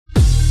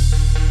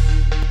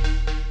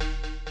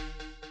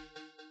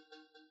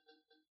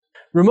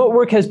Remote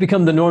work has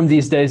become the norm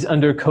these days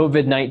under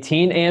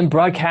COVID-19, and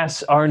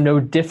broadcasts are no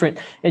different.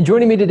 And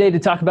joining me today to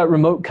talk about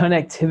remote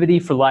connectivity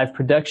for live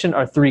production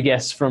are three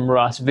guests from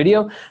Ross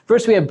Video.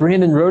 First, we have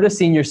Brandon Rhoda,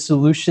 Senior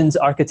Solutions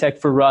Architect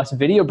for Ross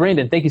Video.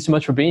 Brandon, thank you so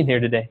much for being here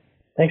today.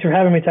 Thanks for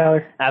having me,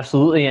 Tyler.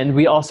 Absolutely. And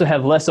we also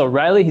have Les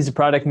O'Reilly. He's a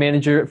Product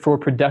Manager for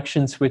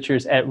Production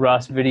Switchers at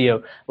Ross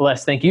Video.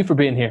 Les, thank you for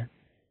being here.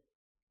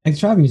 Thanks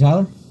for having me,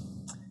 Tyler.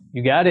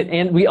 You got it.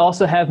 And we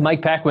also have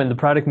Mike Paquin, the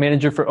Product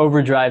Manager for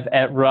Overdrive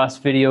at Ross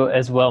Video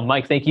as well.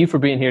 Mike, thank you for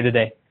being here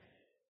today.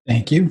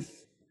 Thank you.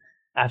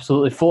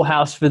 Absolutely. Full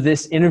house for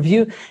this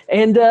interview.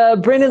 And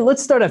Brandon,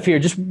 let's start off here.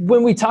 Just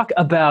when we talk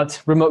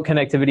about remote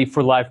connectivity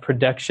for live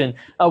production,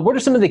 what are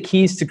some of the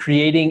keys to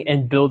creating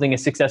and building a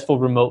successful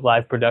remote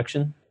live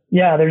production?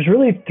 Yeah, there's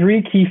really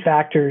three key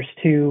factors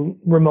to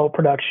remote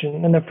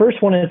production. And the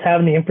first one is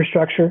having the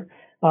infrastructure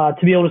to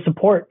be able to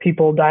support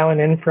people dialing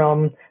in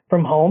from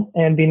home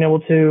and being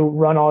able to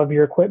run all of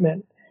your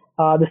equipment.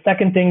 The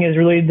second thing is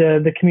really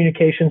the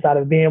communication side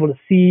of being able to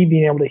see,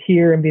 being able to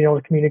hear, and being able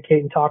to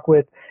communicate and talk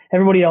with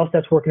everybody else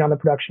that's working on the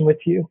production with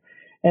you.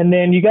 And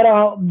then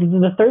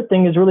the third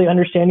thing is really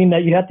understanding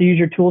that you have to use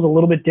your tools a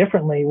little bit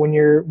differently when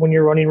you're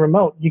running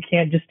remote. You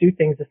can't just do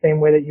things the same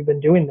way that you've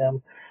been doing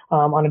them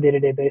on a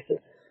day-to-day basis.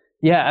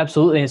 Yeah,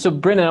 absolutely. And so,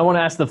 Brendan, I want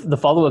to ask the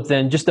follow-up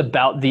then just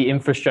about the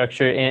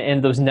infrastructure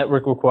and those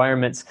network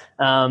requirements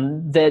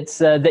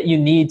that you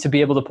need to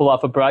be able to pull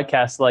off a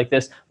broadcast like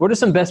this. What are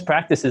some best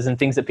practices and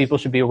things that people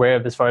should be aware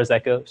of as far as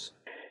that goes?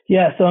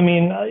 Yeah, so I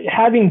mean,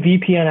 having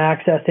VPN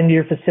access into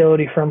your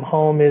facility from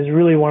home is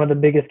really one of the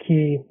biggest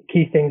key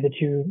things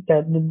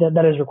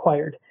that is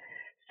required.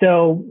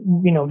 So,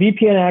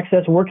 VPN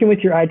access, working with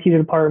your IT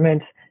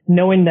department,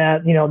 knowing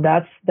that,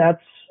 that's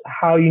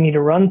how you need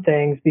to run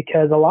things,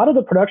 because a lot of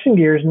the production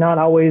gear is not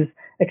always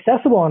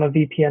accessible on a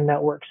VPN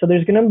network. So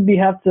there's going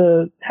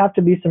to have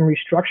to be some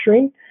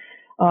restructuring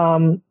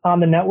on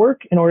the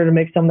network in order to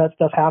make some of that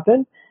stuff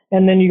happen.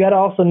 And then you got to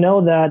also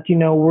know that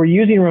we're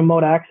using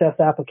remote access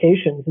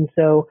applications, and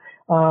so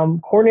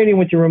coordinating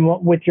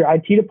with your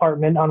IT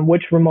department on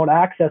which remote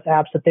access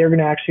apps that they're going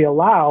to actually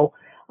allow.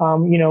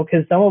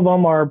 Because some of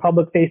them are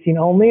public facing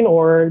only,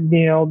 or,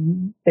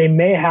 they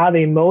may have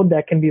a mode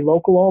that can be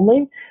local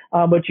only,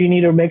 but you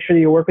need to make sure that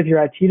you work with your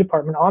IT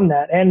department on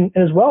that. And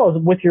as well as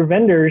with your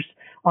vendors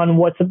on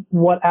what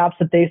apps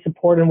that they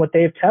support and what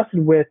they've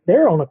tested with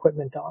their own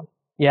equipment on.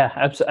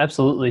 Yeah,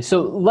 absolutely.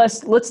 So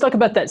let's talk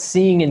about that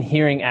seeing and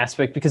hearing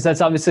aspect, because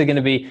that's obviously going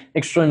to be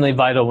extremely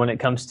vital when it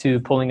comes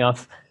to pulling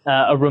off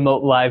a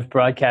remote live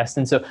broadcast.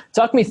 And so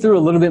talk me through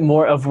a little bit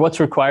more of what's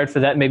required for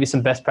that, maybe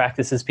some best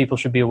practices people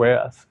should be aware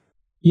of.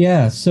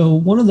 Yeah, so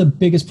one of the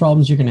biggest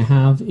problems you're going to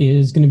have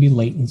is going to be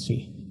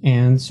latency.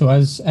 And so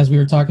as we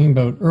were talking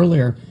about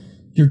earlier,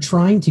 you're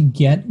trying to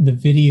get the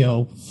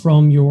video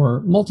from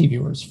your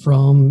multi-viewers,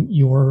 from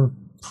your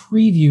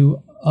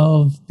preview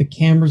of the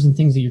cameras and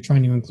things that you're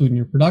trying to include in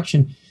your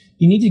production.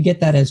 You need to get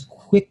that as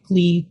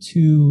quickly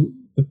to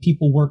the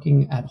people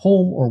working at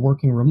home or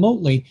working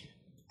remotely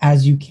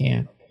as you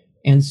can.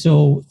 And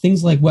so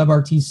things like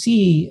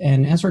WebRTC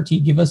and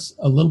SRT give us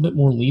a little bit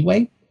more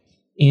leeway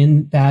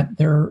in that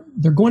they're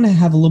going to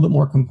have a little bit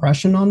more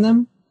compression on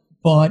them,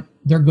 but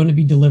they're going to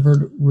be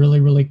delivered really,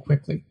 really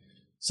quickly.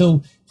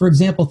 So, for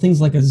example,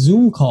 things like a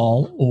Zoom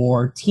call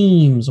or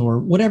Teams or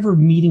whatever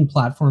meeting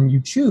platform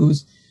you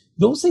choose,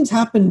 those things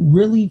happen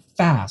really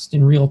fast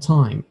in real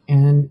time.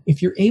 And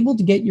if you're able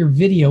to get your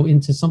video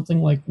into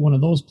something like one of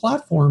those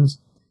platforms,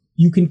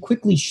 you can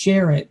quickly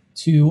share it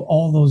to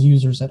all those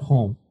users at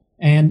home.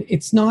 And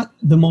it's not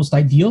the most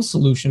ideal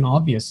solution,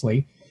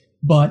 obviously,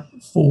 but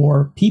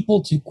for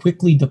people to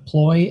quickly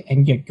deploy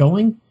and get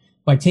going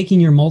by taking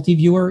your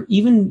multi-viewer,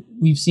 even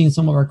we've seen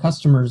some of our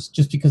customers,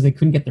 just because they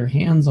couldn't get their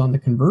hands on the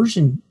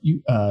conversion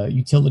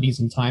utilities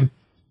in time,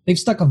 they've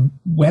stuck a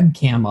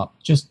webcam up,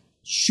 just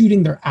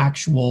shooting their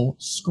actual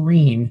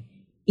screen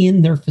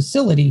in their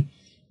facility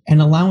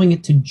and allowing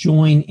it to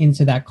join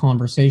into that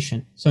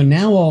conversation. So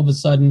now all of a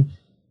sudden,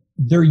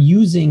 they're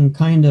using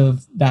kind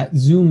of that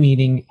Zoom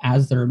meeting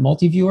as their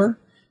multi-viewer.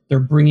 They're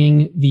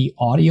bringing the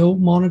audio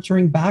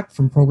monitoring back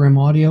from Program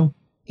Audio,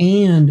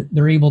 and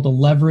they're able to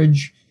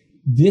leverage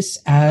this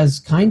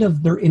as kind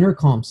of their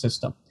intercom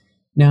system.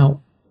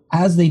 Now,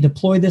 as they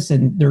deploy this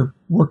and they're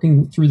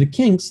working through the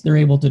kinks, they're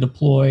able to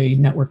deploy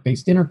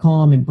network-based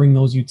intercom and bring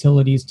those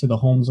utilities to the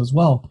homes as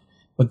well.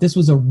 But this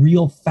was a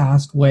real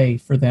fast way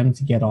for them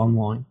to get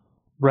online.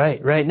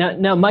 Right.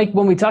 Now, Mike,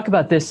 when we talk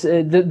about this,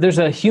 there's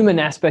a human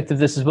aspect of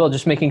this as well,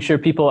 just making sure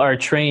people are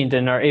trained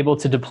and are able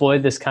to deploy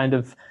this kind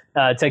of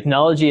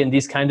technology and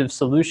these kind of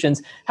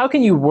solutions. How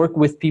can you work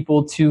with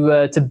people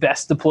to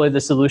best deploy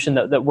the solution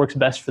that works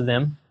best for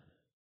them?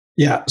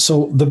 Yeah.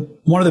 So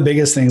one of the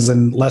biggest things,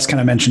 and Les kind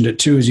of mentioned it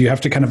too, is you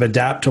have to kind of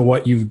adapt to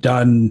what you've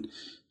done,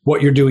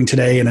 what you're doing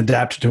today, and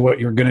adapt to what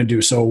you're going to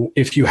do. So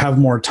if you have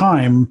more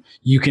time,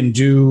 you can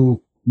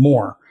do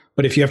more.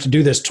 But if you have to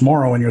do this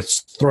tomorrow and you're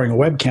throwing a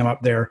webcam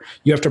up there,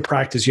 you have to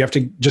practice. You have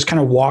to just kind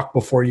of walk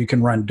before you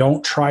can run.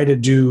 Don't try to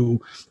do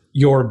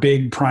your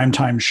big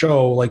primetime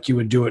show like you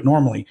would do it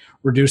normally.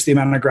 Reduce the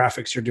amount of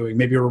graphics you're doing,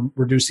 maybe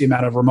reduce the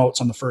amount of remotes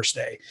on the first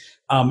day,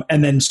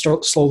 and then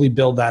slowly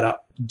build that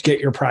up.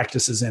 Get your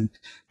practices in,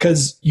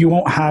 because you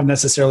won't have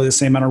necessarily the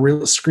same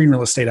amount of screen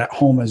real estate at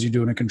home as you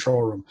do in a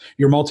control room.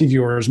 Your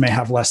multi-viewers may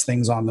have less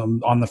things on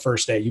them on the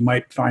first day. You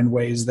might find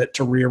ways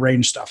to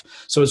rearrange stuff.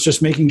 So it's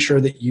just making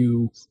sure that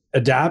you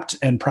adapt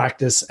and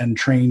practice and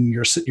train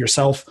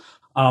yourself.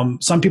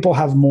 Some people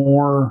have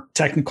more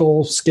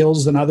technical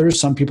skills than others.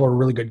 Some people are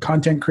really good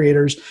content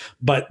creators,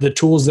 but the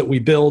tools that we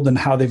build and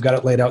how they've got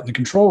it laid out in the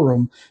control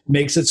room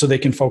makes it so they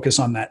can focus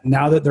on that.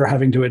 Now that they're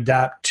having to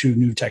adapt to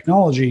new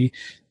technology,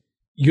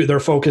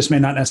 their focus may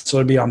not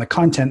necessarily be on the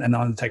content and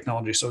on the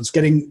technology. So it's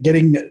getting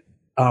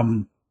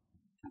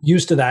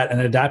used to that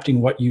and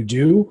adapting what you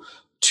do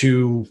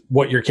to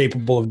what you're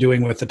capable of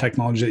doing with the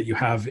technology that you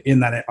have in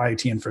that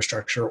IT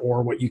infrastructure,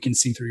 or what you can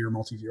see through your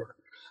multi-viewer.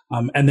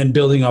 And then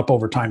building up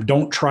over time.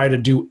 Don't try to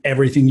do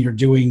everything you're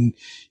doing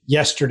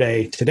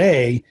yesterday,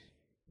 today.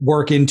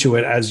 Work into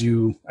it as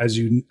you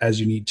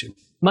need to.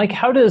 Mike,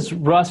 how does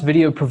Ross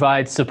Video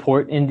provide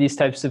support in these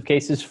types of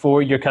cases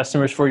for your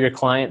customers, for your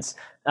clients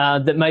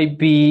that might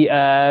be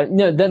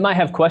that might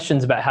have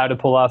questions about how to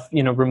pull off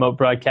remote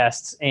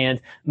broadcasts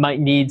and might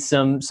need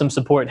some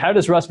support? How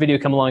does Ross Video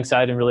come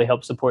alongside and really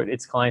help support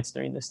its clients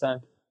during this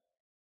time?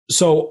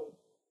 So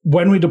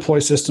when we deploy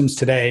systems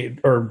today,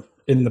 or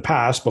in the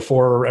past,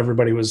 before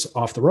everybody was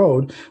off the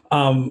road,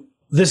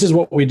 this is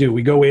what we do.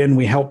 We go in,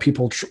 we help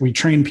people, we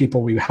train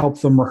people, we help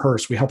them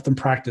rehearse, we help them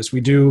practice.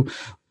 We do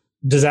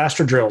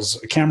disaster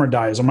drills, a camera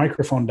dies, a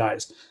microphone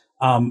dies.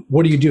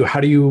 What do you do?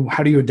 How do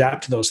you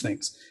adapt to those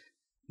things?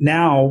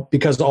 Now,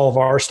 because all of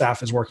our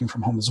staff is working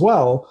from home as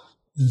well,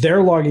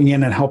 they're logging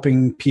in and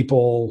helping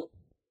people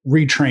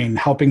retrain,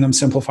 helping them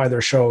simplify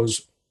their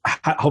shows,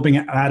 helping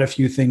add a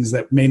few things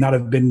that may not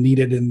have been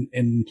needed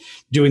in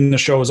doing the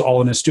shows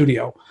all in a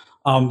studio.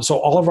 So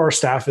all of our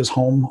staff is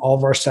home. All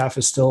of our staff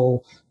is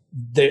still,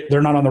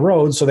 they're not on the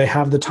road, so they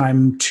have the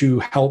time to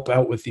help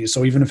out with these.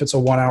 So even if it's a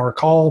 1-hour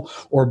call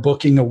or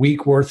booking a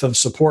week worth of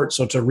support,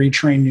 so to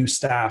retrain new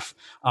staff,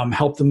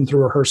 help them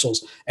through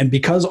rehearsals. And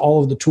because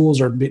all of the tools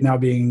are now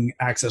being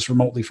accessed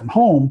remotely from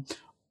home,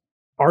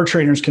 our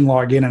trainers can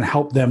log in and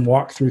help them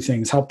walk through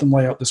things, help them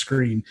lay out the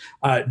screen,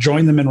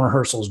 join them in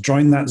rehearsals,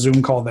 join that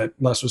Zoom call that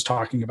Les was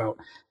talking about,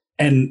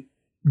 and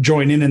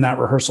join in that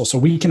rehearsal. So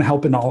we can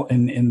help in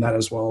that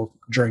as well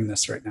during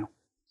this right now.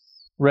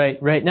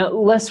 Right. Now,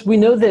 Les, we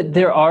know that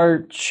there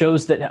are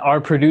shows that are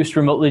produced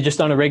remotely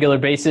just on a regular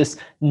basis,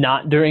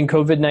 not during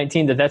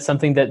COVID-19, that's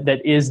something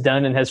that is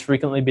done and has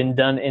frequently been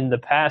done in the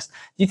past.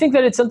 Do you think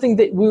that it's something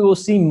that we will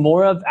see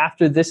more of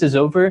after this is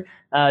over?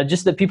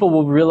 Just that people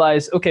will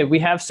realize, okay, we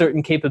have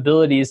certain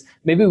capabilities.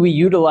 Maybe we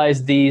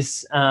utilize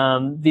these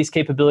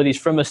capabilities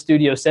from a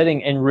studio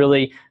setting and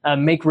really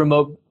make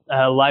remote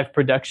live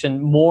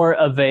production more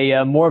of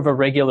a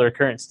regular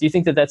occurrence. Do you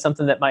think that that's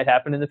something that might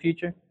happen in the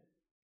future?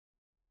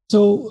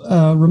 So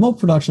remote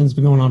production has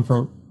been going on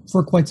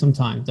for quite some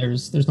time.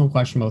 There's no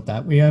question about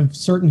that. We have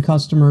certain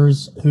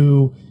customers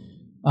who,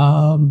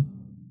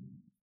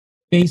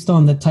 based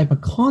on the type of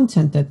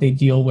content that they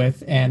deal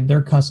with and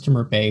their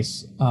customer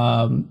base,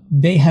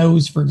 they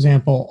house, for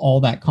example,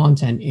 all that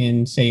content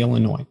in, say,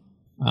 Illinois.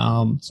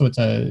 So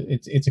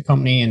it's a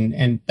company,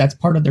 and that's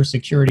part of their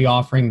security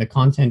offering. The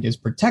content is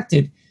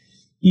protected,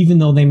 even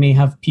though they may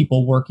have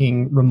people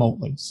working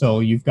remotely. So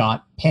you've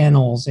got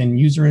panels and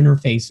user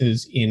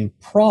interfaces in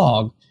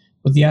Prague,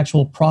 but the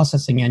actual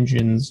processing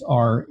engines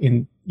are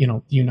in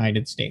the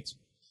United States.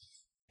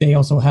 They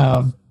also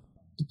have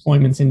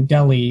deployments in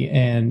Delhi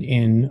and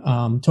in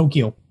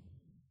Tokyo.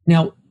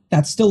 Now,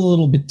 that's still a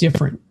little bit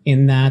different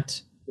in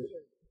that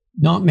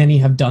not many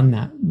have done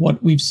that.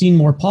 What we've seen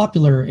more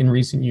popular in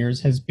recent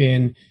years has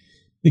been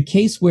the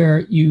case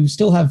where you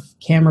still have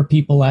camera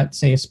people at,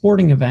 say, a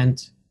sporting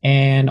event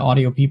and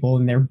audio people,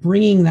 and they're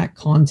bringing that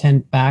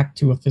content back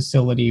to a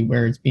facility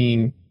where it's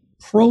being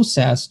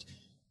processed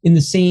in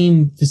the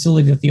same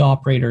facility that the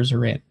operators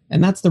are in.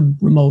 And that's the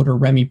remote or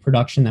REMI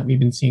production that we've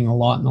been seeing a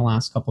lot in the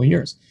last couple of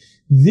years.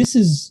 This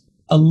is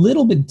a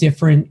little bit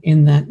different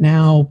in that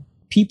now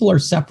people are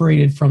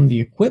separated from the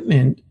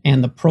equipment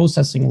and the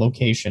processing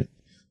location,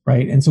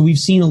 right? And so we've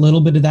seen a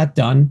little bit of that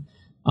done,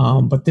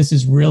 but this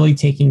is really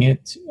taking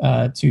it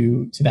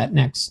to that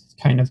next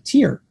kind of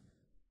tier.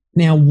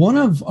 Now, one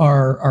of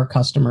our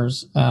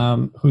customers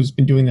who's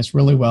been doing this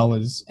really well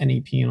is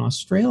NAP in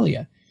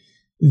Australia.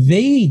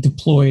 They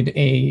deployed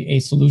a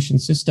solution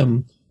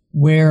system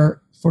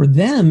where for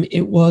them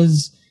it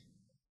was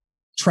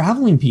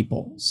traveling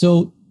people.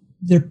 So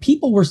their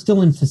people were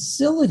still in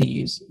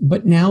facilities,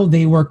 but now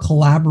they were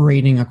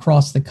collaborating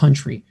across the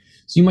country.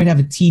 So you might have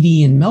a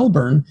TD in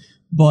Melbourne,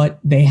 but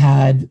they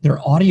had their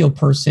audio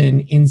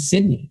person in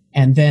Sydney,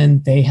 and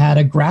then they had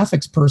a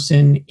graphics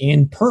person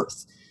in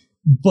Perth.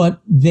 But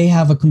they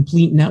have a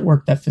complete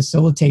network that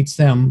facilitates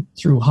them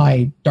through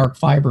high dark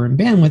fiber and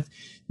bandwidth.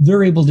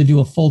 They're able to do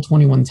a full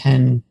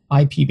 2110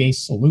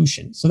 IP-based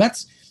solution. So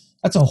that's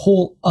a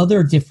whole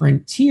other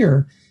different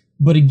tier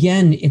But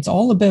again, it's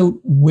all about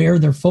where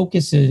their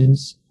focus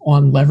is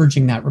on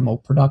leveraging that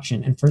remote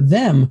production. And for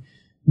them,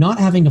 not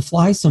having to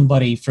fly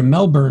somebody from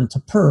Melbourne to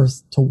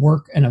Perth to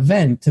work an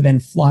event to then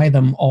fly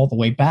them all the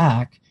way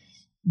back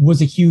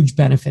was a huge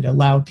benefit. It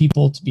allowed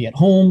people to be at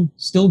home,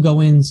 still go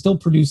in, still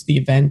produce the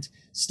event,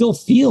 still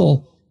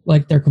feel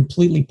like they're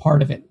completely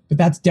part of it. But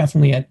that's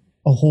definitely at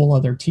a whole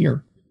other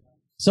tier.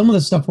 Some of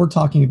the stuff we're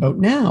talking about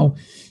now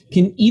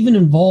can even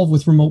involve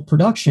with remote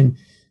production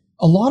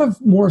a lot of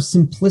more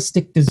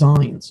simplistic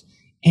designs.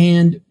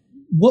 And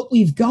what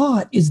we've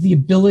got is the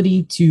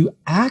ability to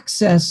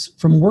access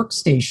from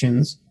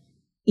workstations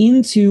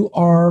into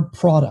our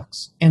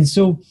products. And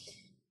so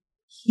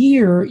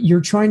here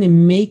you're trying to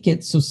make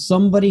it so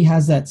somebody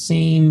has that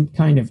same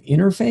kind of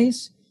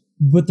interface,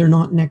 but they're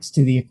not next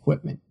to the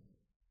equipment.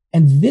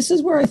 And this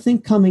is where I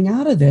think coming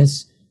out of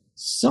this,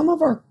 some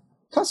of our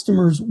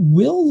customers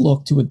will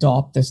look to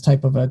adopt this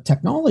type of a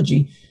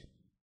technology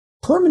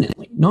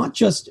permanently, not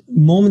just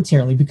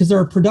momentarily, because there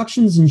are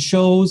productions and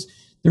shows,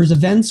 there's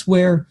events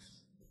where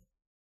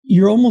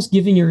you're almost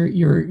giving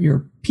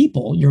your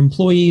people, your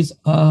employees,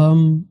 a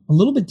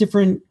little bit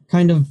different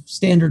kind of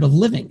standard of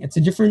living. It's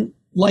a different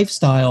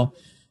lifestyle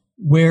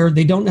where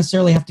they don't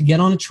necessarily have to get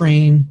on a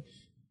train,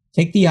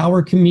 take the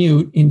hour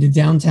commute into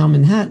downtown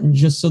Manhattan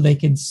just so they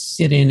could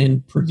sit in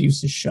and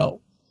produce a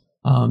show.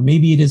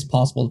 Maybe it is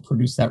possible to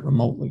produce that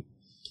remotely.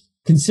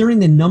 Considering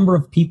the number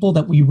of people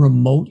that we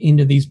remote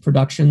into these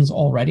productions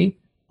already,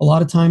 a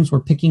lot of times we're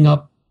picking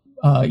up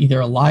either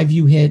a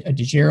LiveView hit, a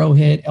Degero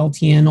hit,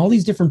 LTN, all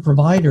these different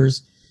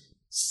providers,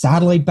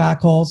 satellite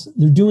backhauls.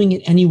 They're doing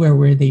it anywhere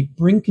where they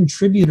bring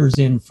contributors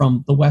in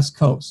from the West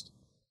Coast.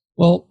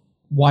 Well,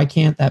 why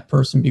can't that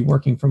person be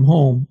working from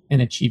home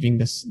and achieving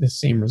this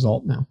same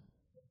result now?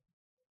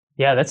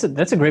 Yeah, that's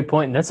a great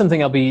point. And that's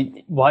something I'll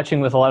be watching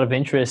with a lot of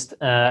interest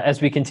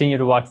as we continue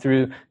to walk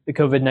through the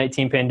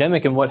COVID-19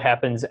 pandemic and what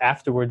happens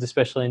afterwards,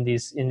 especially in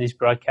these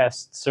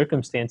broadcast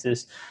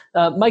circumstances.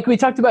 Mike, we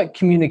talked about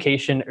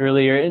communication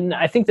earlier, and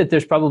I think that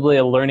there's probably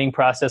a learning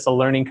process, a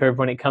learning curve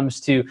when it comes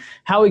to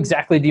how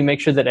exactly do you make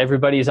sure that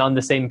everybody is on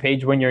the same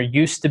page when you're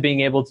used to being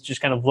able to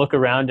just kind of look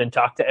around and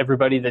talk to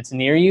everybody that's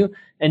near you.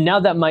 And now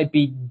that might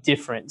be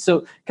different.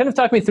 So kind of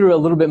talk me through a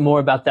little bit more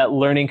about that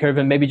learning curve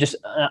and maybe just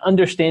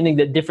understanding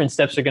that different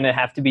steps are going to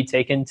have to be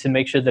taken to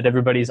make sure that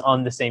everybody's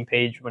on the same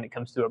page when it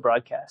comes to a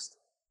broadcast.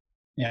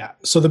 Yeah.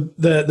 So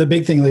the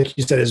big thing, like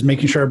you said, is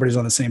making sure everybody's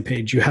on the same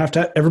page.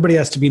 Everybody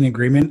has to be in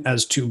agreement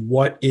as to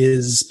what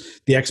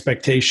is the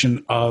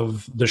expectation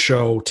of the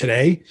show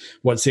today.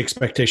 What's the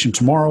expectation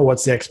tomorrow?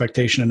 What's the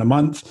expectation in a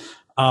month?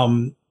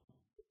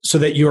 So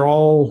that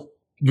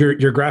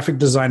your graphic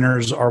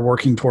designers are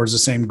working towards the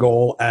same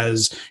goal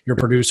as your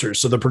producers.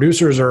 So the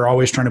producers are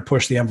always trying to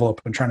push the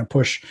envelope and trying to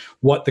push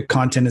what the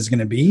content is going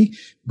to be.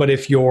 But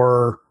if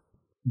your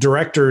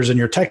directors and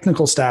your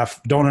technical staff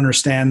don't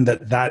understand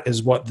that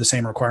is what the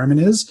same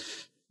requirement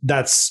is,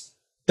 that's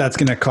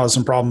going to cause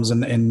some problems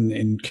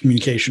in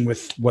communication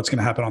with what's going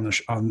to happen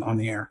on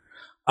the air.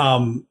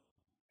 And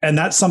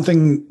that's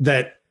something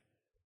that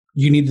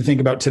you need to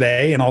think about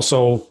today, and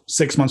also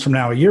 6 months from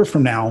now, a year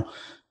from now.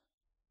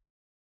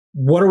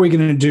 What are we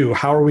going to do?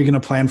 How are we going to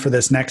plan for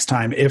this next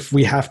time? If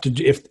we have to,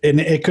 and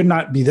it could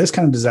not be this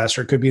kind of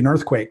disaster. It could be an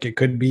earthquake. It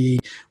could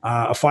be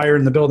a fire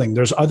in the building.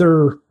 There's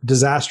other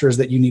disasters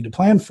that you need to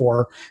plan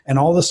for. And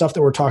all the stuff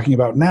that we're talking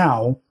about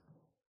now,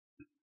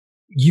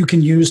 you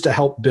can use to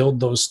help build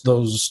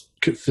those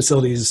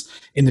facilities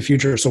in the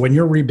future. So when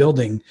you're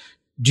rebuilding,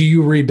 do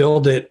you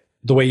rebuild it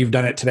the way you've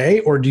done it today?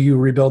 Or do you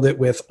rebuild it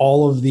with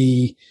all of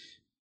the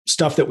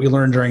stuff that we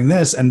learned during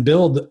this and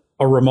build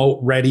a remote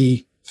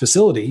ready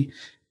facility?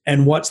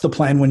 And what's the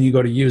plan when you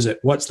go to use it?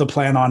 What's the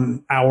plan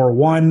on hour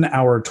 1,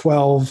 hour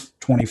 12,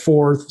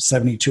 24,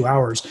 72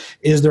 hours?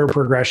 Is there a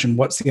progression?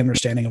 What's the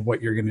understanding of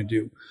what you're going to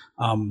do?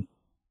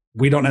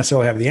 We don't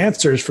necessarily have the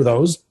answers for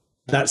those.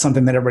 That's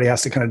something that everybody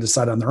has to kind of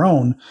decide on their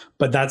own,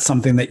 but that's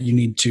something that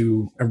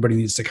everybody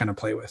needs to kind of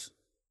play with.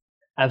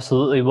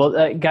 Absolutely.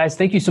 Well, guys,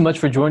 thank you so much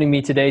for joining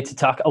me today to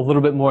talk a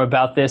little bit more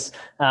about this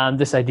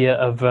idea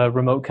of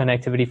remote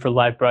connectivity for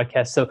live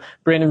broadcasts. So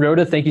Brandon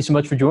Rhoda, thank you so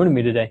much for joining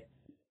me today.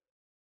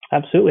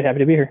 Absolutely. Happy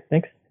to be here.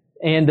 Thanks.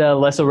 And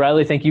Les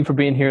O'Reilly, thank you for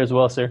being here as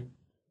well, sir.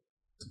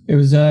 It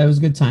was a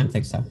good time.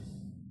 Thanks, Tom.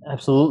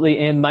 Absolutely.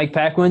 And Mike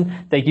Paquin,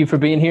 thank you for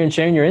being here and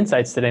sharing your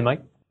insights today,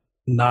 Mike.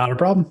 Not a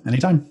problem.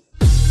 Anytime.